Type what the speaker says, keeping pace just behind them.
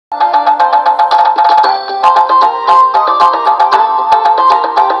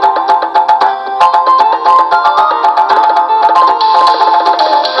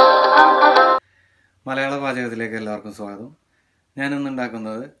പാചകത്തിലേക്ക് എല്ലാവർക്കും സ്വാഗതം. ഞാനിന്ന്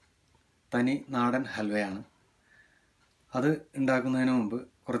ഉണ്ടാക്കുന്നത് തനി നാടൻ ഹൽവയാണ്. അത് ഉണ്ടാക്കുന്നതിന് മുമ്പ്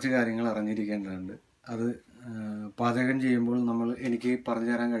കുറച്ച് കാര്യങ്ങൾ അറിഞ്ഞിരിക്കേണ്ടതുണ്ട്. അത് പാചകം ചെയ്യുമ്പോൾ എനിക്ക്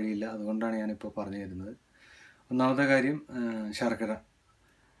പറഞ്ഞു തരാൻ കഴിയില്ല, അതുകൊണ്ടാണ് ഞാനിപ്പോൾ പറഞ്ഞു തരുന്നത്. ഒന്നാമത്തെ കാര്യം ശർക്കര,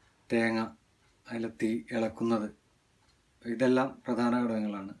 തേങ്ങ, അതിൽ തീ ഇളക്കുന്നത്, ഇതെല്ലാം പ്രധാന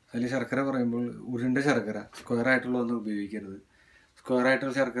ഘടകങ്ങളാണ്. അതിൽ ശർക്കര പറയുമ്പോൾ ഉരുണ്ട ശർക്കര, സ്ക്വയറായിട്ടുള്ളതൊന്നും ഉപയോഗിക്കരുത്.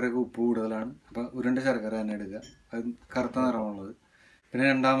 സ്ക്വയറായിട്ടുള്ള ശർക്കരയ്ക്ക് ഉപ്പ് കൂടുതലാണ്. അപ്പോൾ ഉരുണ്ട ശർക്കര തന്നെ എടുക്കുക, അത് കറുത്ത നിറമുള്ളത്. പിന്നെ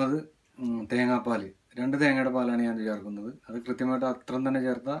രണ്ടാമത് തേങ്ങാപ്പാൽ, 2 തേങ്ങയുടെ പാലാണ് ഞാൻ ചേർക്കുന്നത്. അത് കൃത്യമായിട്ട് അത്രയും തന്നെ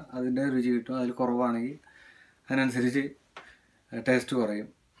ചേർത്താൽ അതിൻ്റെ രുചി കിട്ടും. അതിൽ കുറവാണെങ്കിൽ അതിനനുസരിച്ച് ടേസ്റ്റ് കുറയും.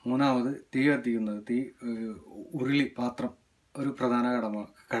 മൂന്നാമത് തീ കത്തിക്കുന്നത്, ഉരുളി പാത്രം ഒരു പ്രധാന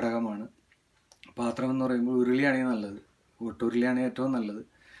ഘടകമാണ്. പാത്രം എന്ന് പറയുമ്പോൾ ഉരുളിയാണെങ്കിൽ നല്ലത്, ഒട്ടുരുളിയാണ് ഏറ്റവും നല്ലത്.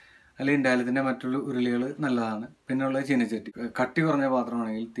 അല്ലെങ്കിൽ ഇൻഡാലിയത്തിൻ്റെ മറ്റുള്ള ഉരുളികൾ നല്ലതാണ്. പിന്നെ ഉള്ളത് ചീനച്ചട്ടി, കട്ടി കുറഞ്ഞ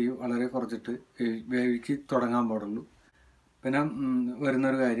പാത്രമാണെങ്കിൽ തീ വളരെ കുറച്ചിട്ട് വേവിച്ച് തുടങ്ങാൻ പാടുള്ളൂ. പിന്നെ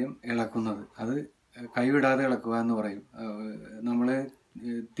വരുന്നൊരു കാര്യം ഇളക്കുന്നത്, അത് കൈവിടാതെ ഇളക്കുക എന്ന് പറയും. നമ്മൾ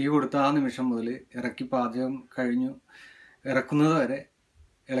തീ കൊടുത്ത ആ നിമിഷം മുതൽ ഇറക്കി പാചകം കഴിഞ്ഞു ഇറക്കുന്നത് വരെ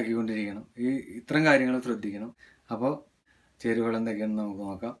ഇളക്കിക്കൊണ്ടിരിക്കണം. ഇത്തരം കാര്യങ്ങൾ ശ്രദ്ധിക്കണം. അപ്പോൾ ചേരുവകൾ എന്തൊക്കെയാണെന്ന് നമുക്ക്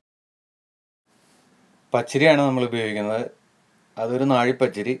നോക്കാം. പച്ചരിയാണ് നമ്മൾ ഉപയോഗിക്കുന്നത്. അതൊരു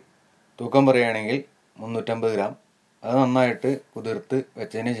നാഴിപ്പച്ചരി, തൂക്കം പറയുകയാണെങ്കിൽ 350 ഗ്രാം. അത് നന്നായിട്ട് കുതിർത്ത്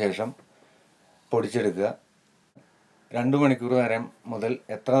വെച്ചതിന് ശേഷം പൊടിച്ചെടുക്കുക. 2 മണിക്കൂർ നേരം മുതൽ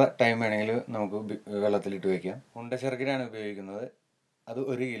എത്ര ടൈം വേണമെങ്കിലും നമുക്ക് വെള്ളത്തിലിട്ട് വയ്ക്കാം. ഉണ്ട ശർക്കരയാണ് ഉപയോഗിക്കുന്നത്, അത്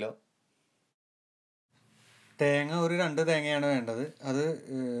 1 കിലോ. തേങ്ങ ഒരു 2 തേങ്ങയാണ് വേണ്ടത്. അത്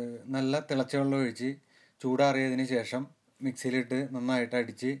നല്ല തിളച്ച വെള്ളം ഒഴിച്ച് ചൂടാറിയതിന് ശേഷം മിക്സിയിലിട്ട് നന്നായിട്ട്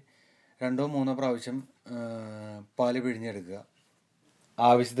അടിച്ച് 2-3 പ്രാവശ്യം പാല് പിഴിഞ്ഞെടുക്കുക.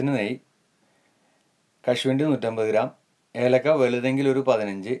 ആവശ്യത്തിന് നെയ്യ്, കശുവണ്ടി 150 ഗ്രാം, ഏലക്ക വലുതെങ്കിൽ ഒരു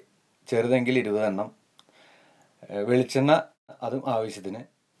 15, ചെറുതെങ്കിൽ 20 എണ്ണം, വെളിച്ചെണ്ണ അതും ആവശ്യത്തിന്,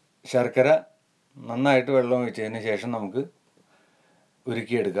 ശർക്കര നന്നായിട്ട് വെള്ളം ഒഴിച്ചതിന് ശേഷം നമുക്ക്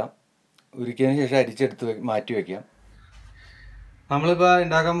ഉരുക്കിയെടുക്കാം. ഉരുക്കിയതിന് ശേഷം അരിച്ചെടുത്ത് മാറ്റി വയ്ക്കാം. നമ്മളിപ്പോൾ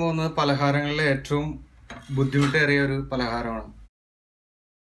ഉണ്ടാക്കാൻ പോകുന്നത് പലഹാരങ്ങളിലെ ഏറ്റവും ബുദ്ധിമുട്ടേറിയ ഒരു പലഹാരമാണ്.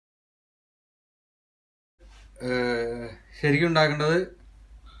 ശരിക്കും ഉണ്ടാക്കേണ്ടത്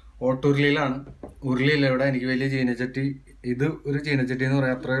ഓട്ടുരുളിയിലാണ്. ഉരുളിയില്ല ഇവിടെ. എനിക്ക് വലിയ ചീനച്ചട്ടി, ഇത് ഒരു ചീനച്ചട്ടി എന്ന്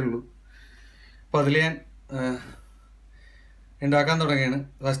പറയാം, അത്രയേ ഉള്ളൂ. അപ്പം അതിൽ ഞാൻ ഉണ്ടാക്കാൻ തുടങ്ങിയാണ്.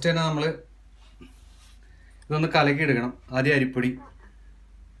 ഫസ്റ്റ് തന്നെ നമ്മൾ ഇതൊന്ന് കലക്കിയെടുക്കണം. ആദ്യം അരിപ്പൊടി.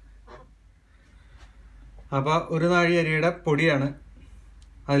 അപ്പോൾ ഒരു നാഴി അരിയുടെ പൊടിയാണ്.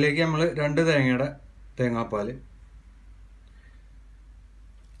 അതിലേക്ക് നമ്മൾ 2 തേങ്ങയുടെ തേങ്ങാപ്പാൽ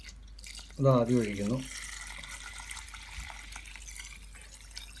അത് ആദ്യം ഒഴിക്കുന്നു.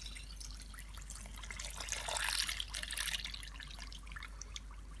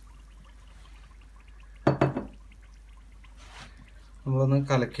 നമ്മളൊന്ന്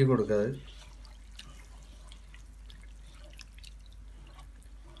കലക്കി കൊടുക്കുക.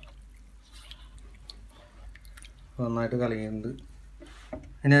 നന്നായിട്ട് കലങ്ങിയിട്ടുണ്ട്.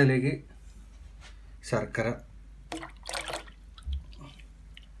 ഇനി അതിലേക്ക് ശർക്കര,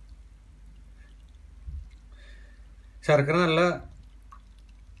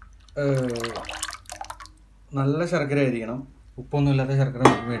 നല്ല ശർക്കര ആയിരിക്കണം. ഉപ്പൊന്നുമില്ലാത്ത ശർക്കര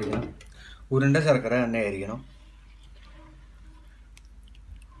മേടിക്കണം. ഉരുണ്ട ശർക്കര തന്നെ ആയിരിക്കണം.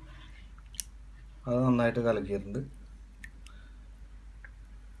 അത് നന്നായിട്ട് കലക്കിയിട്ടുണ്ട്.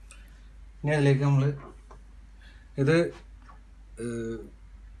 ഇനി അതിലേക്ക് നമ്മൾ ഇത്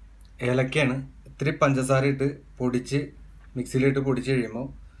ഏലക്കയാണ്. ഇത്തിരി പഞ്ചസാര ഇട്ട് പൊടിച്ച് മിക്സിയിലിട്ട് പൊടിച്ച് കഴിയുമ്പോൾ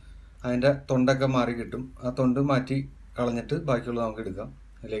അതിൻ്റെ തൊണ്ടൊക്കെ മാറി കിട്ടും. ആ തൊണ്ട് മാറ്റി കളഞ്ഞിട്ട് ബാക്കിയുള്ളത് നമുക്ക് എടുക്കാം,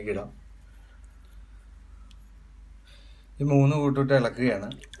 അതിലേക്ക് ഇടാം. ഈ 3 കൂട്ടിട്ട് ഇളക്കുകയാണ്.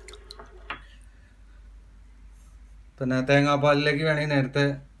 പിന്നെ തേങ്ങാപ്പാലിലേക്ക് വേണമെങ്കിൽ നേരത്തെ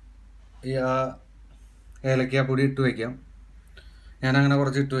ആ ഏലക്കാപ്പൊടി ഇട്ട് വയ്ക്കാം. ഞാനങ്ങനെ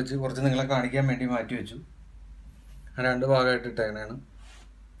കുറച്ച് ഇട്ട് വെച്ച് കുറച്ച് നിങ്ങളെ കാണിക്കാൻ വേണ്ടി മാറ്റി വെച്ചു. 2 ഭാഗമായിട്ട് ഇട്ടേക്കണതാണ്.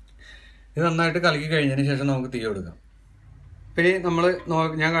 ഇത് നന്നായിട്ട് കലക്കി കഴിഞ്ഞതിന് ശേഷം നമുക്ക് തീ കൊടുക്കാം. പിന്നെ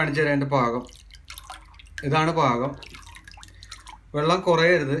ഞാൻ കാണിച്ചു തരാം എൻ്റെ പാകം. ഇതാണ് പാകം. വെള്ളം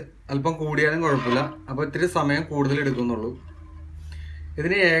കുറയരുത്, അല്പം കൂടിയാലും കുഴപ്പമില്ല. അപ്പോൾ ഇത്തിരി സമയം കൂടുതൽ എടുക്കുന്നുള്ളൂ.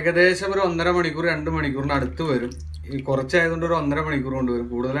 ഇതിന് ഏകദേശം ഒരു 1.5 മണിക്കൂർ 2 മണിക്കൂറിന് അടുത്ത് വരും. ഈ കുറച്ചായതുകൊണ്ട് ഒരു 1.5 മണിക്കൂർ കൊണ്ട് വരും.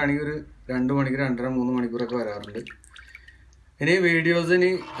 കൂടുതലാണെങ്കിൽ ഒരു 2 മണിക്കൂർ 2.5-3 മണിക്കൂറൊക്കെ വരാറുണ്ട്. ഇനി വീഡിയോസിന്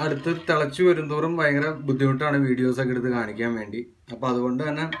അടുത്ത് തിളച്ചു വരുന്തോറും ഭയങ്കര ബുദ്ധിമുട്ടാണ് വീഡിയോസൊക്കെ എടുത്ത് കാണിക്കാൻ വേണ്ടി. അപ്പോൾ അതുകൊണ്ട്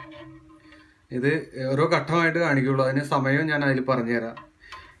തന്നെ ഇത് ഓരോ ഘട്ടമായിട്ട് കാണിക്കുള്ളൂ. അതിന് സമയവും ഞാൻ അതിൽ പറഞ്ഞുതരാം.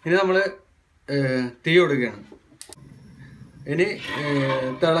 ഇനി നമ്മൾ തീ കൊടുക്കുകയാണ്. ഇനി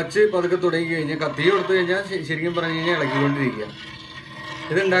തിളച്ച് പതുക്കെ തുടങ്ങി കഴിഞ്ഞാൽ തീ കൊടുത്തു കഴിഞ്ഞാൽ ശരിക്കും പറഞ്ഞു കഴിഞ്ഞാൽ ഇളക്കിക്കൊണ്ടിരിക്കുക.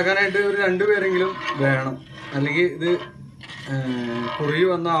 ഇത് ഉണ്ടാക്കാനായിട്ട് ഒരു 2 പേരെങ്കിലും വേണം. അല്ലെങ്കിൽ ഇത് കുറുകി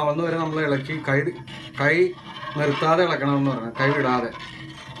ആവുന്ന വരെ നമ്മൾ ഇളക്കി കൈ നിർത്താതെ ഇളക്കണമെന്ന് പറഞ്ഞാൽ, കൈ വിടാതെ.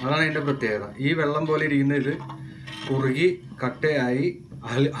 അതാണ് അതിൻ്റെ പ്രത്യേകത. ഈ വെള്ളം പോലെ ഇരിക്കുന്ന ഇത് കുറുകി കട്ടയായി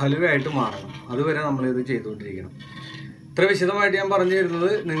ഹലുവയായിട്ട് മാറണം. അതുവരെ നമ്മളിത് ചെയ്തുകൊണ്ടിരിക്കണം. ഇത്ര വിശദമായിട്ട് ഞാൻ പറഞ്ഞു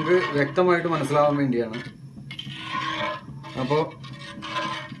തരുന്നത് നിങ്ങൾക്ക് വ്യക്തമായിട്ട് മനസ്സിലാവാൻ വേണ്ടിയാണ്. അപ്പോൾ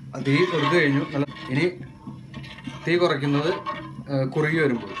തീ കൊടുത്തു കഴിഞ്ഞു. ഇനി തീ കുറയ്ക്കുന്നത് കുറുകി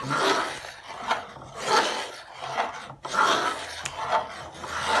വരുമ്പോൾ.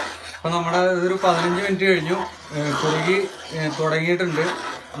 അപ്പോൾ നമ്മുടെ ഇതൊരു 15 മിനിറ്റ് കഴിഞ്ഞു. കുറുകി തുടങ്ങിയിട്ടുണ്ട്.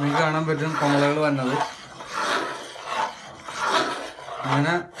 നിങ്ങൾക്ക് കാണാൻ പറ്റും കൊമളകൾ വന്നത്.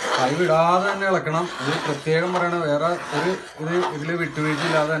 അങ്ങനെ കൈ വിടാതെ തന്നെ ഇളക്കണം. ഇത് പ്രത്യേകം പറയണ, വേറെ ഇതിൽ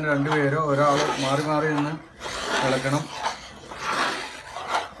വിട്ടുവീഴ്ചയില്ലാതെ തന്നെ 2 പേരോ ഒരാൾ മാറി മാറി നിന്ന് ഇളക്കണം.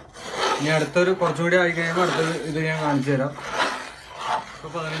 ഇനി അടുത്തൊരു കുറച്ചുകൂടി ആയി കഴിയുമ്പോൾ അടുത്തൊരു ഇത് ഞാൻ കാണിച്ചു തരാം. ഇപ്പോൾ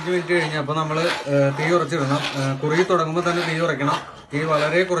 15 മിനിറ്റ് കഴിഞ്ഞ്. അപ്പോൾ നമ്മൾ തീ കുറച്ചിടണം. കുറുകി തുടങ്ങുമ്പോൾ തന്നെ തീ കുറയ്ക്കണം. തീ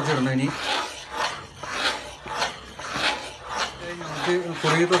വളരെ കുറച്ചിടണം. ഇനി നമുക്ക്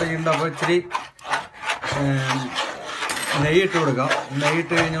കുറുകി തുടങ്ങിയിട്ടുണ്ട്. അപ്പോൾ ഇച്ചിരി നെയ്യിട്ട് കൊടുക്കാം.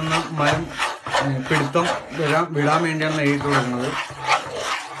 നെയ്യിട്ട് കഴിഞ്ഞൊന്ന് മയം പിടുത്തം വിടാൻ വേണ്ടിയാണ് നെയ്യിട്ട് കൊടുക്കുന്നത്.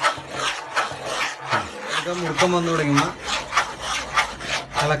 മുറുക്കം വന്നു തുടങ്ങുമ്പോൾ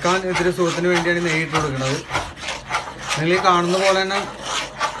ഇളക്കാൻ ഇത്തിരി സുഖത്തിന് വേണ്ടിയാണ് നെയ്യിട്ട് കൊടുക്കുന്നത്. നിങ്ങൾ ഈ കാണുന്ന പോലെ തന്നെ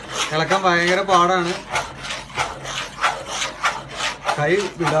ഇളക്കാൻ ഭയങ്കര പാടാണ്. കൈ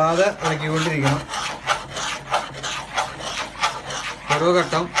വിടാതെ ഇളക്കിക്കൊണ്ടിരിക്കണം ഓരോ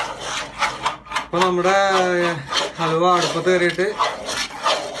ഘട്ടം. ഇപ്പോൾ നമ്മുടെ ഹലുവ അടുപ്പത്ത് കയറിയിട്ട്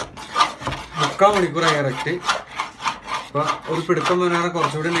 3/4 മണിക്കൂറായി കറക്റ്റ്. അപ്പോൾ ഒരു പിടുത്തം വരാതെ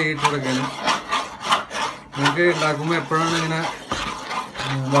കുറച്ചുകൂടി നെയ്യിട്ട് കൊടുക്കണം. നമുക്ക് ഉണ്ടാക്കുമ്പോൾ എപ്പോഴാണ് ഇങ്ങനെ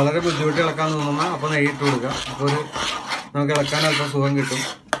വളരെ ബുദ്ധിമുട്ട് ഇളക്കാൻ തോന്നുന്നത് അപ്പോൾ നെയ്യിട്ട് കൊടുക്കുക. അപ്പോൾ നമുക്ക് ഇളക്കാൻ അല്പം സുഖം കിട്ടും.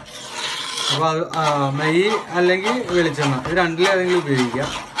 അപ്പോൾ അത് നെയ്യ് അല്ലെങ്കിൽ വെളിച്ചെണ്ണ, ഇത് രണ്ടിലേതെങ്കിലും ഉപയോഗിക്കാം.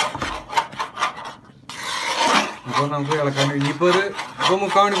 അപ്പോൾ നമുക്ക് ഇളക്കാൻ ഇപ്പോൾ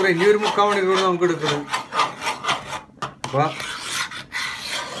 3/4 മണിക്കൂർ, ഇനി ഒരു 3/4 മണിക്കൂർ നമുക്ക് എടുക്കുന്നത്. അപ്പോൾ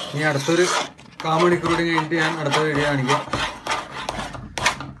ഇനി അടുത്തൊരു 1/4 മണിക്കൂർ കൂടി കഴിഞ്ഞിട്ട് ഞാൻ അടുത്ത വീഡിയോ കാണിക്കാം.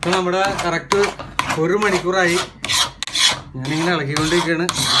 അപ്പോൾ നമ്മുടെ കറക്റ്റ് 1 മണിക്കൂറായി. ഞാനിങ്ങനെ ഇളക്കിക്കൊണ്ടിരിക്കുകയാണ്.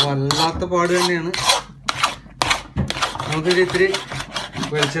 വല്ലാത്ത പാട് തന്നെയാണ്. നമുക്കിത് ഇത്തിരി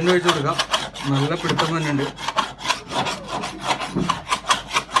വെളിച്ചെണ്ണ ഒഴിച്ച് കൊടുക്കാം. നല്ല പിടുത്തം തന്നെയുണ്ട്.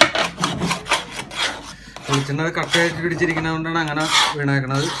 വെളിച്ചെണ്ണ കട്ടയായിട്ട് പിടിച്ചിരിക്കുന്നത് കൊണ്ടാണ് അങ്ങനെ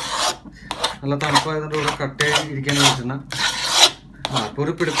വീണേക്കണത്. നല്ല തണുപ്പായതുകൊണ്ട് ഇവിടെ കട്ടയായിട്ട് ഇരിക്കാൻ വെളിച്ചെണ്ണ. അപ്പോൾ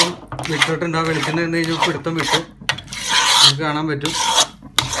ഒരു പിടുത്തം വിട്ടിട്ടുണ്ടാവും. വെളിച്ചെണ്ണ എന്ന് കഴിഞ്ഞാൽ പിടുത്തം വിട്ട് നമുക്ക് കാണാൻ പറ്റും.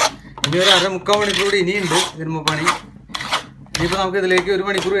 ഇനി ഒരു 1/4 മണിക്കൂർ കൂടി ഇനിയുണ്ട് ഇതിന് പണി. ഇനിയിപ്പോൾ നമുക്ക് ഇതിലേക്ക് 1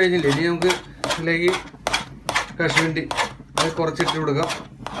 മണിക്കൂർ കഴിഞ്ഞില്ലേ, ഇനി നമുക്ക് ഇതിലേക്ക് കശുവണ്ടി അത് കുറച്ചിട്ട് കൊടുക്കാം.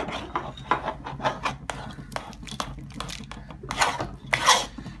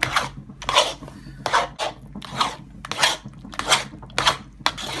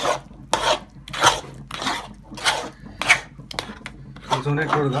 കുറച്ചുകൂടെ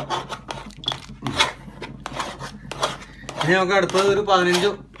ഇട്ട് കൊടുക്കാം. ഇനി നമുക്ക് അടുത്തത് ഒരു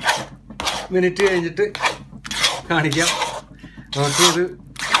 15 മിനിറ്റ് കഴിഞ്ഞിട്ട് കാണിക്കാം. ബാക്കി ഇത്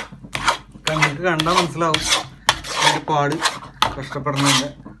നിങ്ങൾക്ക് കണ്ടാൽ മനസ്സിലാവും അതിൻ്റെ പാട്, കഷ്ടപ്പെടുന്നതിൻ്റെ.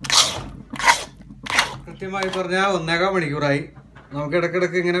 കൃത്യമായി പറഞ്ഞാൽ 1/4 മണിക്കൂറായി. നമുക്ക്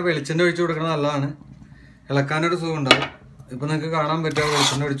ഇടയ്ക്കിടയ്ക്ക് ഇങ്ങനെ വെളിച്ചെണ്ണ ഒഴിച്ച് കൊടുക്കുന്നത് നല്ലതാണ്. ഇളക്കാനൊരു സുഖം ഉണ്ടാവും. ഇപ്പം നിങ്ങൾക്ക് കാണാൻ പറ്റുക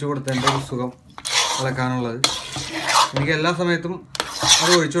വെളിച്ചെണ്ണ ഒഴിച്ച് കൊടുത്തതിൻ്റെ ഒരു സുഖം ഇളക്കാനുള്ളത്. എനിക്ക് എല്ലാ സമയത്തും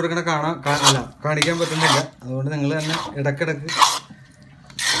അത് ഒഴിച്ചു കൊടുക്കണ കാണിക്കാൻ പറ്റുന്നില്ല. അതുകൊണ്ട് നിങ്ങൾ തന്നെ ഇടയ്ക്കിടയ്ക്ക്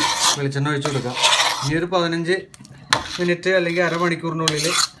വെളിച്ചെണ്ണ ഒഴിച്ചു കൊടുക്കുക. ഇനി ഒരു 15 മിനിറ്റ് അല്ലെങ്കിൽ 1/2 മണിക്കൂറിനുള്ളിൽ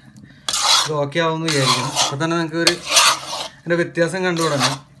ഇത് ഓക്കെ ആവുമെന്ന് വിചാരിക്കണം. അപ്പോൾ തന്നെ നിങ്ങൾക്ക് അതിൻ്റെ വ്യത്യാസം കണ്ടു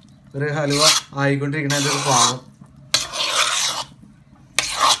തുടങ്ങാം. ഒരു ഹലുവ ആയിക്കൊണ്ടിരിക്കുന്നതിൻ്റെ ഒരു പാകം.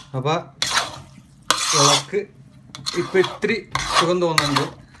 അപ്പോൾ ഇളക്ക് ഇപ്പം ഇത്തിരി സുഖം തോന്നുന്നുണ്ട്.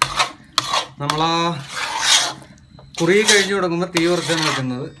 നമ്മളാ കുറുകി കഴിഞ്ഞ് തുടങ്ങുമ്പോൾ തീ കുറച്ചാണ്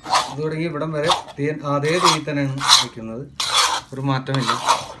വെക്കുന്നത്. ഇത് തുടങ്ങി ഇവിടം വരെ അതേ തീ തന്നെയാണ് വയ്ക്കുന്നത്, ഒരു മാറ്റമില്ല.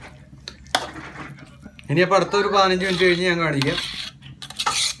 ഇനിയപ്പോൾ അടുത്തൊരു 15 മിനിറ്റ് കഴിഞ്ഞ് ഞാൻ കാണിക്കാം.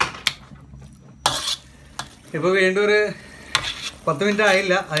 ഇപ്പോൾ വീണ്ടും ഒരു 10 മിനിറ്റ്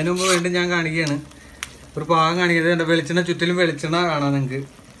ആയില്ല. അതിന് മുമ്പ് വീണ്ടും ഞാൻ കാണിക്കുകയാണ്. ഒരു പാകം കാണിക്കുന്നത് എൻ്റെ വെളിച്ചെണ്ണ, ചുറ്റിലും വെളിച്ചെണ്ണ കാണാം നിങ്ങൾക്ക്.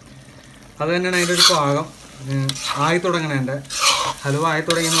 അത് തന്നെയാണ് അതിൻ്റെ ഒരു പാകം. ആയി തുടങ്ങണേ, എൻ്റെ ഹലുവ ആയി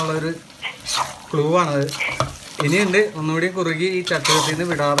തുടങ്ങിയെന്നുള്ളൊരു ക്ലൂ ആണത്. ഇനിയുണ്ട് ഒന്നുകൂടി കുറുകി ഈ ചട്ടുകത്തിൽ നിന്ന്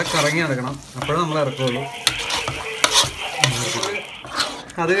വിടാതെ കറങ്ങി നടക്കണം. അപ്പോഴേ നമ്മൾ ഇറക്കുള്ളൂ.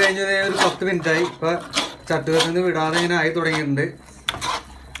 അത് കഴിഞ്ഞ് ഒരു 10 മിനിറ്റായി. ഇപ്പോൾ ചട്ടുകത്തിൽ നിന്ന് വിടാതെ ഇങ്ങനെ ആയി തുടങ്ങിയിട്ടുണ്ട്.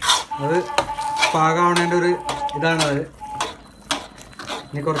 അത് പാകമാവണേൻ്റെ ഒരു ഇതാണത്.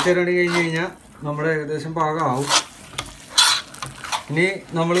 ഇനി കുറച്ച് നേരം കഴിഞ്ഞ് കഴിഞ്ഞാൽ നമ്മുടെ ഏകദേശം പാകമാവും. ഇനി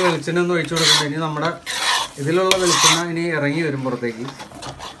നമ്മൾ വെളിച്ചെണ്ണ ഒന്ന് ഒഴിച്ചു കൊടുക്കുമ്പോൾ ഇനി നമ്മുടെ ഇതിലുള്ള വെളിച്ചെണ്ണ ഇനി ഇറങ്ങി വരും പുറത്തേക്ക്.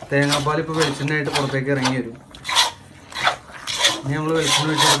 തേങ്ങാപ്പാൽ ഇപ്പോൾ വെളിച്ചെണ്ണയായിട്ട് പുറത്തേക്ക് ഇറങ്ങി വരും. ഇനി നമ്മൾ വെളിച്ചെണ്ണ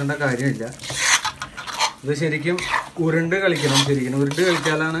ഒഴിച്ച് കൊടുക്കേണ്ട കാര്യമില്ല. ഇത് ശരിക്കും ഉരുണ്ട് കളിക്കണം. ശരിക്കും ഉരുണ്ട്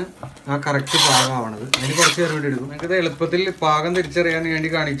കളിച്ചാലാണ് ആ കറക്റ്റ് പാകമാവണത്. അതിന് കുറച്ച് നേരം വേണ്ടി എടുക്കും. നമുക്കിത് എളുപ്പത്തിൽ പാകം തിരിച്ചറിയാൻ വേണ്ടി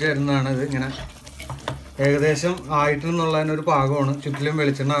കാണിച്ചു തരുന്നതാണ്. ഇത് ഇങ്ങനെ ഏകദേശം ആയിട്ടെന്നുള്ളതിനൊരു പാകമാണ്. ചുറ്റിലും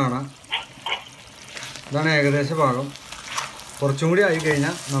വെളിച്ചെണ്ണ കാണാം. ഇതാണ് ഏകദേശ പാകം. കുറച്ചും കൂടി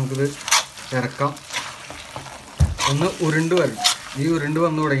ആയിക്കഴിഞ്ഞാൽ നമുക്കിത് ഇറക്കാം. ഒന്ന് ഉരുണ്ട് വരും. ഈ ഉരുണ്ട്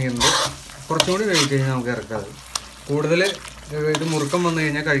വന്നു തുടങ്ങിയിട്ടുണ്ട്. കുറച്ചും കൂടി കഴിച്ച് കഴിഞ്ഞാൽ നമുക്ക് ഇറക്കാം. കൂടുതൽ ഇത് മുറുക്കം വന്നു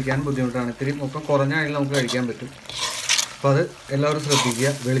കഴിഞ്ഞാൽ കഴിക്കാൻ ബുദ്ധിമുട്ടാണ്. ഇത്തിരി മുറുക്കം കുറഞ്ഞായാലും നമുക്ക് കഴിക്കാൻ പറ്റും. അപ്പോൾ അത് എല്ലാവരും ശ്രദ്ധിക്കുക.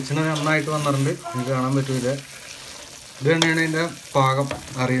 വെളിച്ചെണ്ണ നന്നായിട്ട് വന്നിട്ടുണ്ട്. നിങ്ങൾക്ക് കാണാൻ പറ്റില്ല. ഇത് തന്നെയാണ് ഇതിൻ്റെ പാകം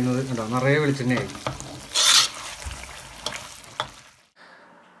അറിയുന്നത്. കേട്ടോ, നിറയെ വെളിച്ചെണ്ണയായി.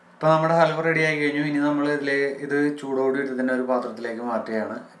 ഇപ്പോൾ നമ്മുടെ ഹൽവ റെഡി ആയി കഴിഞ്ഞു. ഇനി നമ്മൾ ഇത് ചൂടോടി തന്നെ ഒരു പാത്രത്തിലേക്ക്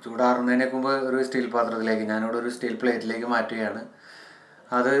മാറ്റുകയാണ്. ചൂടാറുന്നതിന് മുമ്പ് ഒരു സ്റ്റീൽ പാത്രത്തിലേക്ക്, ഞാനിവിടെ ഒരു സ്റ്റീൽ പ്ലേറ്റിലേക്ക് മാറ്റുകയാണ്.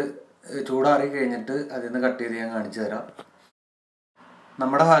 അത് ചൂടാറി കഴിഞ്ഞിട്ട് അതിൽ നിന്ന് കട്ട് ചെയ്ത് ഞാൻ കാണിച്ചു തരാം.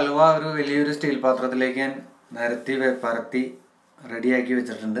 നമ്മുടെ ഹൽവ ഒരു വലിയൊരു സ്റ്റീൽ പാത്രത്തിലേക്ക് ഞാൻ നിരത്തി പരത്തി റെഡിയാക്കി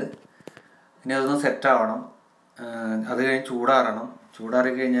വെച്ചിട്ടുണ്ട്. ഇനി അതൊന്ന് സെറ്റാവണം. അത് കഴിഞ്ഞ് ചൂടാറണം.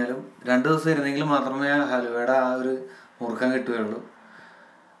 ചൂടാറി കഴിഞ്ഞാലും 2 ദിവസം ഇരുന്നെങ്കിൽ മാത്രമേ ഹൽവയുടെ ആ ഒരു മുറുക്കം കിട്ടുകയുള്ളൂ.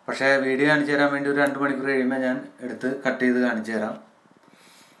 പക്ഷേ വീഡിയോ കാണിച്ചു തരാൻ വേണ്ടി ഒരു 2 മണിക്കൂർ കഴിയുമ്പോൾ ഞാൻ എടുത്ത് കട്ട് ചെയ്ത് കാണിച്ചു തരാം.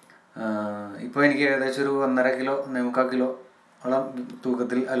 ഇപ്പോൾ എനിക്ക് ഏകദേശം ഒരു 1.5 കിലോ 3/4 കിലോളം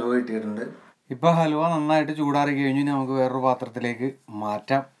തൂക്കത്തിൽ ഹൽവ കിട്ടിയിട്ടുണ്ട്. ഇപ്പോൾ ഹൽവ നന്നായിട്ട് ചൂടാറി കഴിഞ്ഞു. നമുക്ക് വേറൊരു പാത്രത്തിലേക്ക്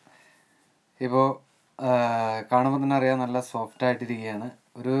മാറ്റാം. ഇപ്പോൾ കാണുമ്പോൾ തന്നെ അറിയാം, നല്ല സോഫ്റ്റ് ആയിട്ടിരിക്കുകയാണ്.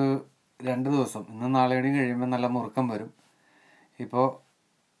 ഒരു 2 ദിവസം, ഇന്നും നാളെയും കഴിയുമ്പോൾ നല്ല മുറുക്കം വരും. ഇപ്പോൾ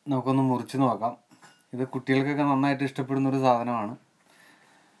നമുക്കൊന്ന് മുറിച്ച് നോക്കാം. ഇത് കുട്ടികൾക്കൊക്കെ നന്നായിട്ട് ഇഷ്ടപ്പെടുന്നൊരു സാധനമാണ്.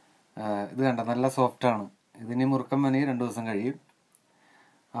 ഇത് കണ്ട നല്ല സോഫ്റ്റാണ്. ഇതിന് മുറുക്കം വന്നെങ്കിൽ 2 ദിവസം കഴിയും.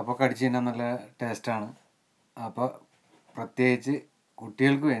 അപ്പോൾ കടിച്ച് കഴിഞ്ഞാൽ നല്ല ടേസ്റ്റാണ്. അപ്പോൾ പ്രത്യേകിച്ച്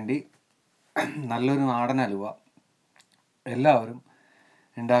കുട്ടികൾക്ക് വേണ്ടി നല്ലൊരു നാടൻ ഹലുവ എല്ലാവരും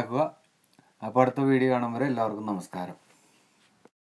ഉണ്ടാക്കുക. അപ്പോൾ അടുത്ത വീഡിയോ കാണുമ്പോൾ എല്ലാവർക്കും നമസ്കാരം.